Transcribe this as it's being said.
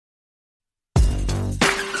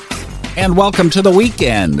And welcome to the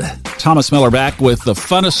weekend. Thomas Miller back with the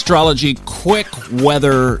Fun Astrology quick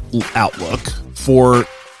weather outlook for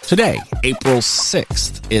today, April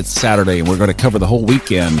 6th. It's Saturday, and we're going to cover the whole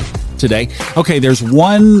weekend today. Okay, there's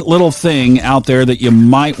one little thing out there that you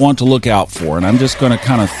might want to look out for, and I'm just going to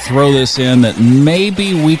kind of throw this in that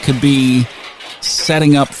maybe we could be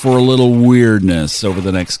setting up for a little weirdness over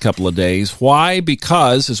the next couple of days. Why?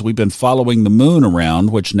 Because as we've been following the moon around,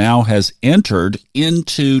 which now has entered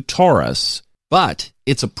into Taurus, but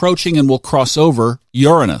it's approaching and will cross over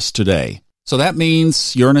Uranus today. So that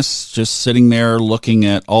means Uranus just sitting there looking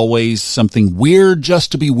at always something weird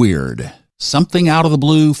just to be weird. Something out of the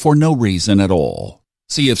blue for no reason at all.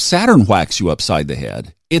 See, if Saturn whacks you upside the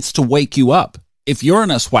head, it's to wake you up. If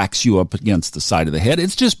Uranus whacks you up against the side of the head,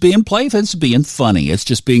 it's just being playful, it's being funny, it's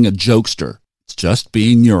just being a jokester. It's just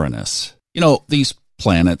being Uranus. You know, these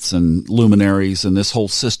planets and luminaries and this whole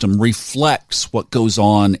system reflects what goes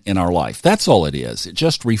on in our life. That's all it is. It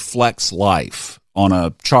just reflects life on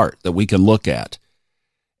a chart that we can look at.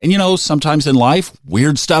 And you know, sometimes in life,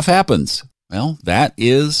 weird stuff happens. Well, that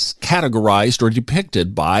is categorized or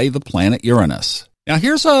depicted by the planet Uranus. Now,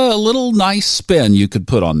 here's a little nice spin you could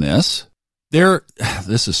put on this.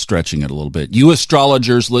 This is stretching it a little bit. You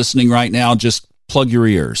astrologers listening right now, just plug your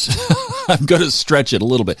ears. I'm going to stretch it a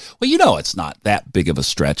little bit. Well, you know it's not that big of a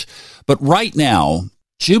stretch. But right now,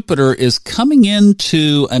 Jupiter is coming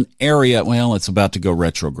into an area, well, it's about to go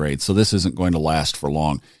retrograde, so this isn't going to last for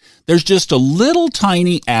long. There's just a little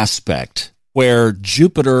tiny aspect where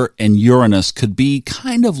Jupiter and Uranus could be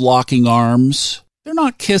kind of locking arms. They're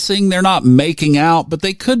not kissing, they're not making out, but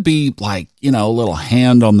they could be like, you know, a little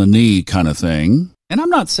hand on the knee kind of thing. And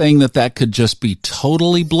I'm not saying that that could just be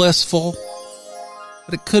totally blissful,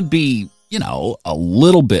 but it could be, you know, a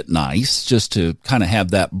little bit nice just to kind of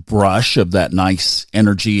have that brush of that nice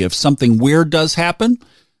energy. If something weird does happen,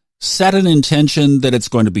 set an intention that it's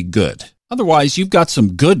going to be good. Otherwise, you've got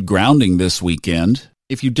some good grounding this weekend.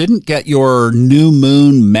 If you didn't get your new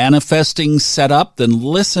moon manifesting set up, then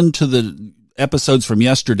listen to the episodes from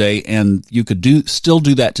yesterday, and you could still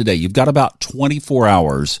do that today. You've got about 24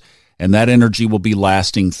 hours, and that energy will be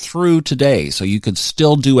lasting through today. So you could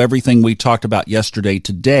still do everything we talked about yesterday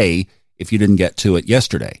today if you didn't get to it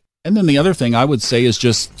yesterday. And then the other thing I would say is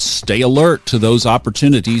just stay alert to those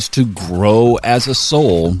opportunities to grow as a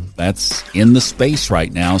soul. That's in the space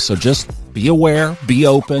right now. So just be aware, be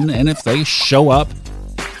open, and if they show up,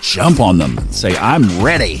 jump on them and say, I'm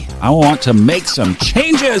ready. I want to make some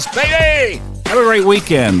changes, baby. Have a great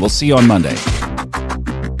weekend. We'll see you on Monday.